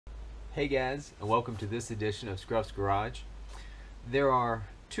Hey guys, and welcome to this edition of Scruff's Garage. There are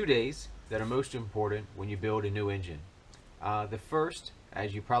 2 days that are most important when you build a new engine. The first,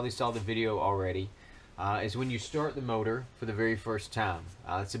 as you probably saw the video already, is when you start the motor for the very first time.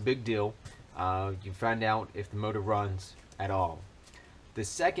 It's a big deal. You find out if the motor runs at all. The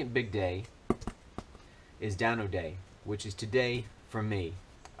second big day is Dyno Day, which is today for me.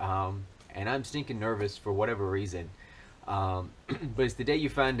 And I'm stinking nervous for whatever reason. But it's the day you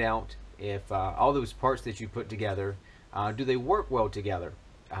find out if all those parts that you put together, do they work well together?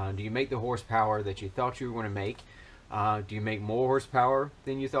 Do you make the horsepower that you thought you were going to make? Do you make more horsepower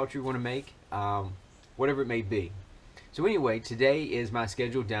than you thought you were going to make? Whatever it may be. So anyway, today is my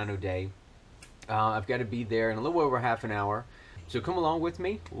scheduled dyno day. I've got to be there in a little over half an hour. So come along with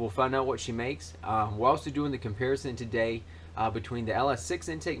me. We'll find out what she makes. We're also doing the comparison today between the LS6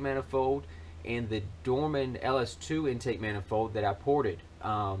 intake manifold and the Dorman LS2 intake manifold that I ported.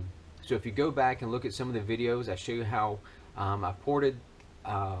 So if you go back and look at some of the videos, I show you how I ported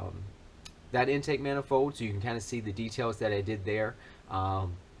that intake manifold, so you can kind of see the details that I did there.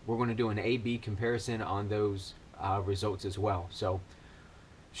 We're going to do an A-B comparison on those results as well. So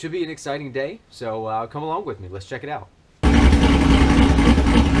should be an exciting day, so come along with me. Let's check it out.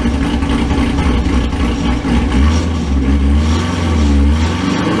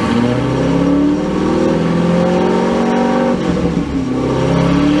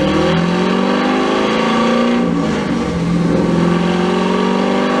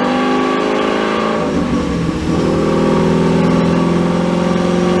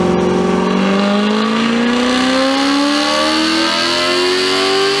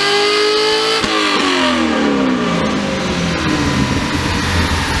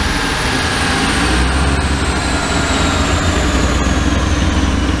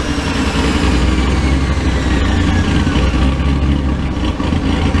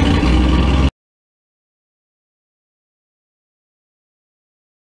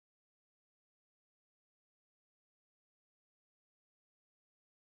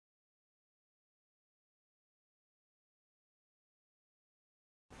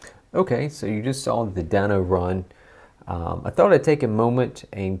 Okay, so you just saw the dyno run. I thought I'd take a moment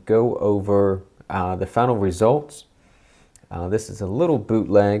and go over the final results. This is a little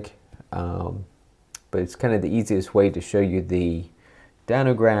bootleg, but it's kind of the easiest way to show you the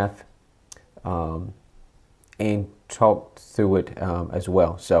Dyno Graph and talk through it as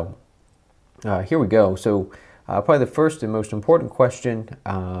well. So here we go. So probably the first and most important question,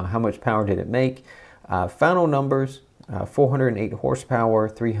 how much power did it make? Final numbers. 408 horsepower,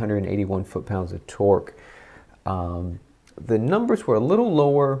 381 foot-pounds of torque. The numbers were a little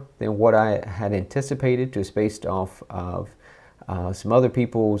lower than what I had anticipated, just based off of some other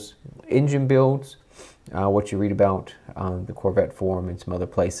people's engine builds, what you read about on the Corvette forum and some other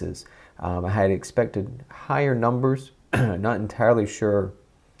places. I had expected higher numbers, not entirely sure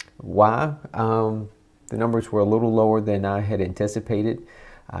why. The numbers were a little lower than I had anticipated.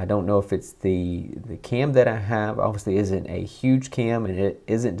 I don't know if it's the cam that I have. Obviously isn't a huge cam, and it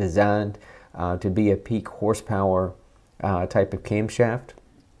isn't designed to be a peak horsepower type of camshaft.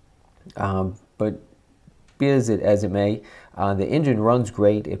 But be as it may, the engine runs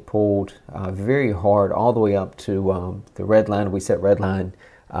great. It pulled very hard all the way up to the red line. We set red line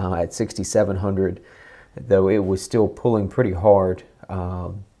at 6,700, though it was still pulling pretty hard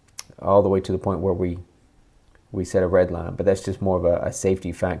all the way to the point where we set a red line, but that's just more of a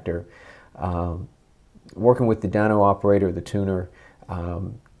safety factor. Working with the dyno operator, the tuner,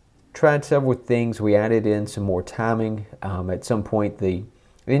 tried several things. We added in some more timing. At some point, the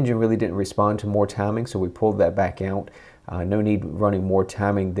engine really didn't respond to more timing, so we pulled that back out. No need running more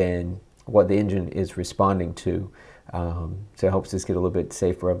timing than what the engine is responding to. So it helps us get a little bit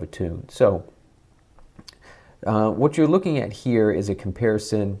safer of a tune. So what you're looking at here is a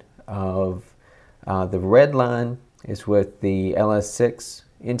comparison of the red line is with the LS6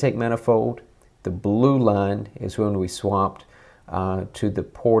 intake manifold. The blue line is when we swapped to the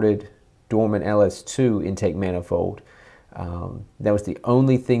ported Dorman LS2 intake manifold. That was the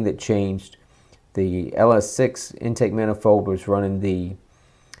only thing that changed. The LS6 intake manifold was running the,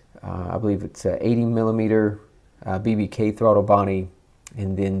 I believe it's a 80 millimeter BBK throttle body,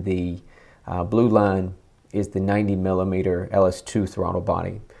 and then the blue line is the 90 millimeter LS2 throttle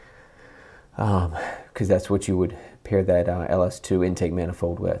body. Because that's what you would pair that LS2 intake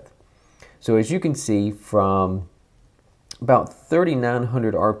manifold with. So as you can see, from about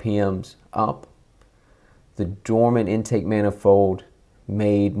 3,900 RPMs up, the Dorman intake manifold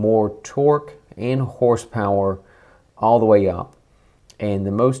made more torque and horsepower all the way up. And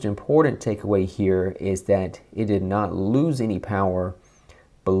the most important takeaway here is that it did not lose any power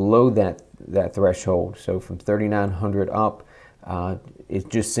below that threshold. So from 3,900 up, it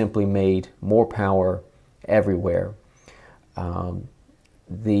just simply made more power everywhere.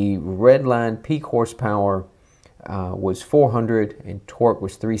 The red line peak horsepower was 400 and torque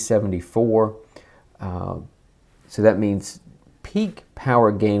was 374. So that means peak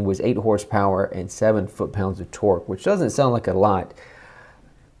power gain was 8 horsepower and 7 foot-pounds of torque, which doesn't sound like a lot.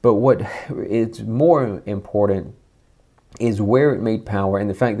 But what is more important is where it made power and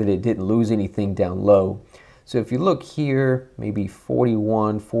the fact that it didn't lose anything down low. So if you look here, maybe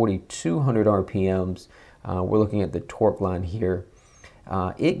 4,200 RPMs, we're looking at the torque line here.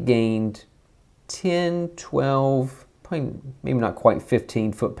 It gained 10, 12, probably maybe not quite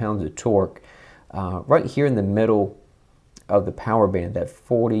 15 foot-pounds of torque right here in the middle of the power band, that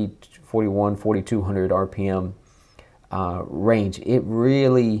 4,200 RPM range. It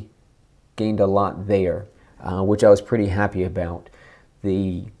really gained a lot there, which I was pretty happy about.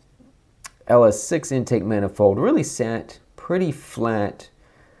 The LS6 intake manifold really sat pretty flat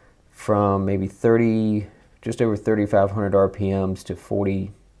from maybe just over 3,500 RPMs to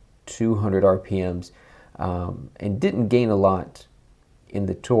 4,200 RPMs, and didn't gain a lot in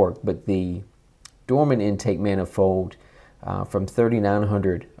the torque. But the Dorman intake manifold from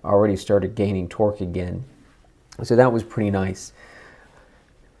 3,900 already started gaining torque again. So that was pretty nice.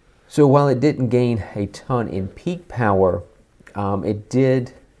 So while it didn't gain a ton in peak power, it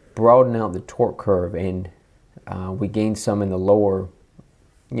did broaden out the torque curve, and we gained some in the lower,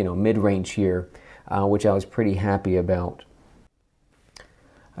 mid-range here, which I was pretty happy about.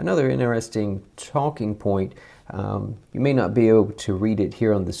 Another interesting talking point, you may not be able to read it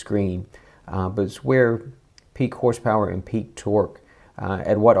here on the screen, but it's where peak horsepower and peak torque,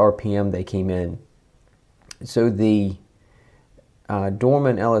 at what RPM they came in. So the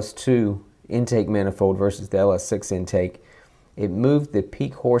Dorman LS2 intake manifold versus the LS6 intake, it moved the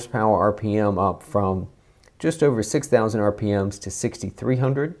peak horsepower RPM up from just over 6,000 RPMs to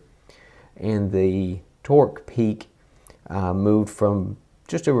 6,300, and the torque peak moved from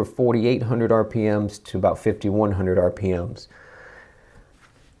just over 4,800 RPMs to about 5,100 RPMs.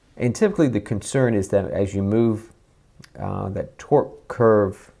 And typically the concern is that as you move that torque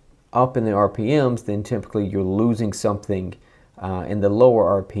curve up in the RPMs, then typically you're losing something in the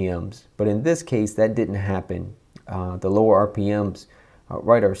lower RPMs. But in this case, that didn't happen. The lower RPMs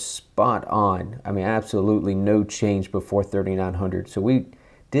are spot on. I mean, absolutely no change before 3,900. So we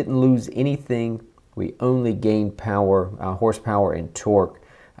didn't lose anything. We only gained power, horsepower and torque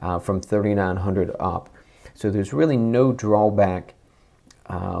from 3,900 up. So there's really no drawback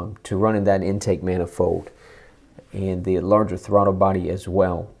to running that intake manifold, and the larger throttle body as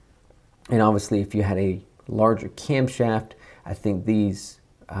well. And obviously if you had a larger camshaft, I think these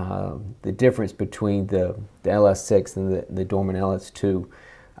the difference between the LS6 and the Dorman LS2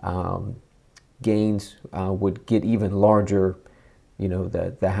 gains would get even larger,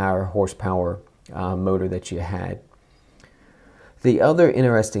 the higher horsepower motor that you had. The other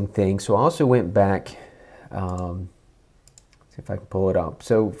interesting thing, so I also went back, see if I can pull it up.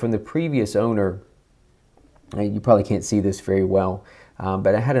 So from the previous owner, you probably can't see this very well,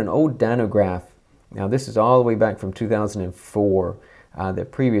 but I had an old Dyno Graph. Now this is all the way back from 2004. The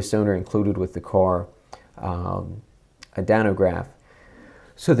previous owner included with the car a Dyno Graph.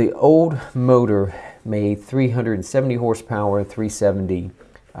 So the old motor made 370 horsepower, 370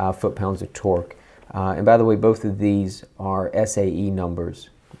 foot-pounds of torque. And by the way, both of these are SAE numbers.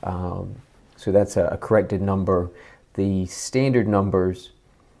 So that's a corrected number. The standard numbers,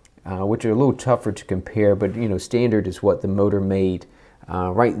 which are a little tougher to compare, but standard is what the motor made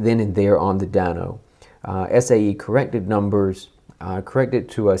right then and there on the dyno. SAE corrected numbers, corrected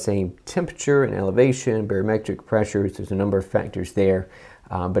to a same temperature and elevation, barometric pressures. There's a number of factors there,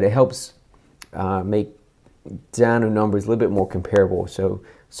 but it helps make dyno numbers a little bit more comparable. So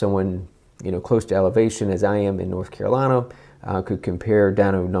someone close to elevation, as I am in North Carolina, could compare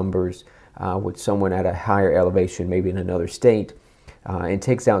dyno numbers with someone at a higher elevation, maybe in another state, and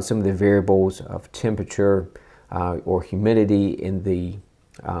takes out some of the variables of temperature or humidity in the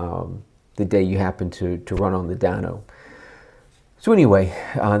day you happen to run on the dyno. So anyway,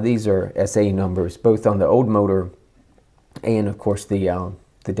 these are SAE numbers, both on the old motor and of course the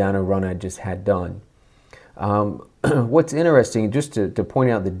dyno run I just had done. What's interesting, just to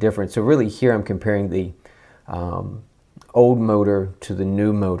point out the difference, so really here I'm comparing the old motor to the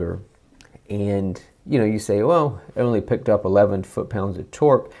new motor, and you say, well, it only picked up 11 foot-pounds of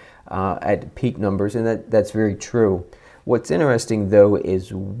torque at peak numbers, and that's very true. What's interesting though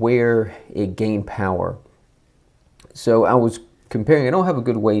is where it gained power. So I was comparing, I don't have a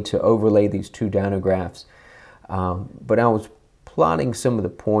good way to overlay these two dyno graphs, but I was plotting some of the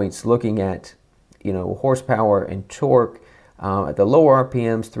points, looking at, you know, horsepower and torque at the lower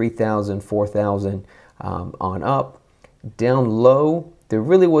RPMs, 3,000, 4,000 on up. Down low, there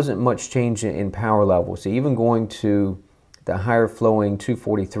really wasn't much change in power level. So even going to the higher flowing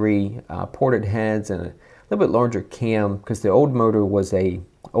 243 ported heads and a little bit larger cam, because the old motor was a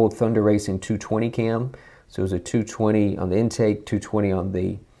old Thunder Racing 220 cam. So it was a 220 on the intake, 220 on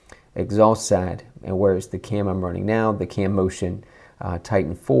the exhaust side. And whereas the cam I'm running now, the Cam Motion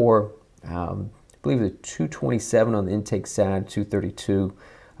Titan 4, I believe the 227 on the intake side, 232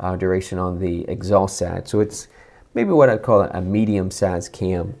 duration on the exhaust side. So it's maybe what I'd call a medium-sized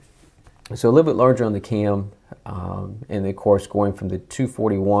cam. So a little bit larger on the cam, and of course going from the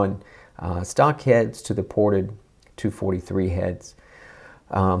 241 stock heads to the ported 243 heads.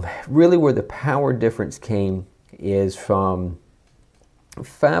 Really where the power difference came is from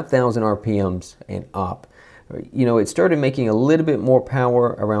 5,000 RPMs and up. You know, it started making a little bit more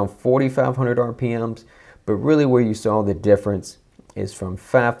power around 4,500 RPMs, but really where you saw the difference is from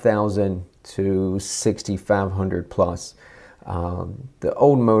 5,000 to 6,500 plus. The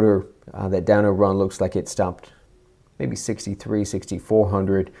old motor, that Dyno run, looks like it stopped maybe 63,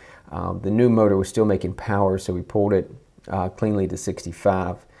 6,400. The new motor was still making power, so we pulled it cleanly to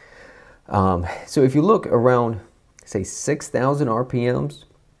 65. So if you look around, say 6,000 RPMs,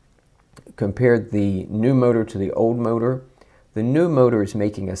 compared the new motor to the old motor, the new motor is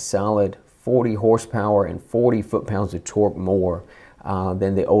making a solid 40 horsepower and 40 foot-pounds of torque more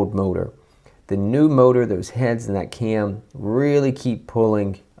than the old motor. The new motor, those heads and that cam really keep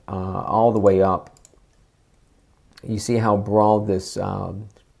pulling all the way up. You see how broad this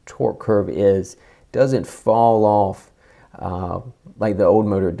torque curve is. Doesn't fall off like the old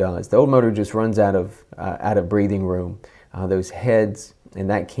motor does. The old motor just runs out of breathing room. Those heads and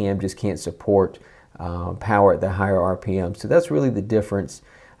that cam just can't support power at the higher RPM. So that's really the difference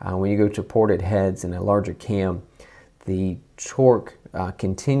when you go to ported heads and a larger cam. The torque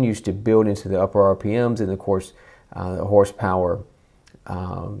continues to build into the upper RPMs, and of course the horsepower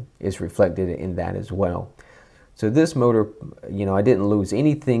is reflected in that as well. So this motor, you know, I didn't lose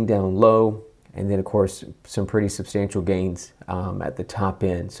anything down low, and then of course some pretty substantial gains at the top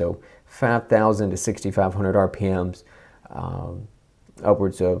end. So 5,000 to 6,500 RPMs,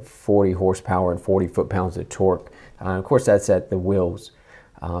 upwards of 40 horsepower and 40 foot-pounds of torque. Of course that's at the wheels.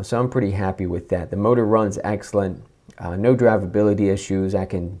 So I'm pretty happy with that. The motor runs excellent. No drivability issues. I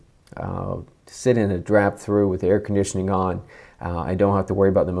can sit in a drive-through with the air conditioning on. I don't have to worry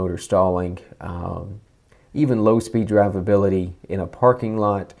about the motor stalling. Even low-speed drivability in a parking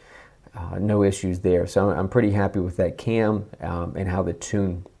lot, no issues there. So I'm pretty happy with that cam and how the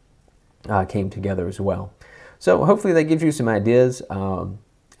tune came together as well. So hopefully that gives you some ideas.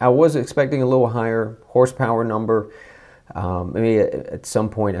 I was expecting a little higher horsepower number. Maybe at some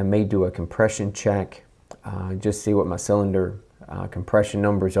point I may do a compression check, just see what my cylinder compression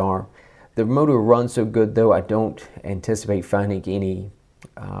numbers are. The motor runs so good though, I don't anticipate finding any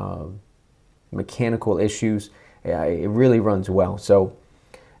mechanical issues. It really runs well. So,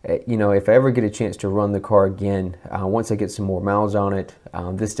 you know, if I ever get a chance to run the car again, once I get some more miles on it,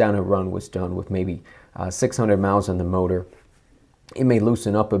 this Dyno run was done with maybe 600 miles on the motor. It may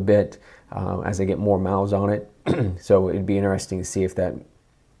loosen up a bit as I get more miles on it. So it'd be interesting to see if that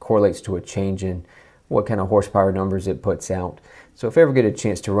correlates to a change in what kind of horsepower numbers it puts out. So if I ever get a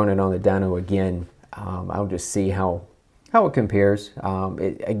chance to run it on the Dyno again, I'll just see how it compares.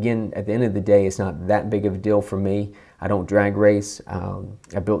 Again, at the end of the day, it's not that big of a deal for me. I don't drag race.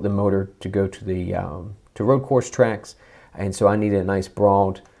 I built the motor to go to the to road course tracks, and so I needed a nice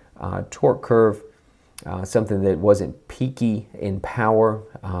broad torque curve, something that wasn't peaky in power.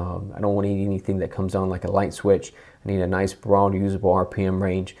 I don't want anything that comes on like a light switch. I need a nice broad usable RPM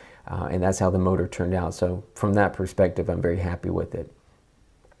range, and that's how the motor turned out. So from that perspective, I'm very happy with it.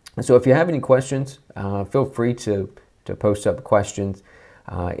 So if you have any questions, feel free to post up questions.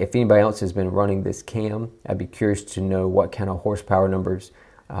 If anybody else has been running this cam, I'd be curious to know what kind of horsepower numbers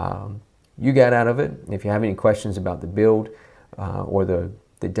you got out of it. If you have any questions about the build or the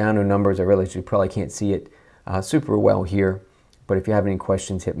Dyno numbers, I realize you probably can't see it super well here, but if you have any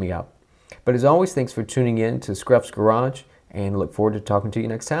questions, hit me up. But as always, thanks for tuning in to Scruff's Garage, and look forward to talking to you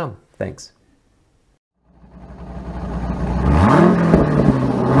next time. Thanks.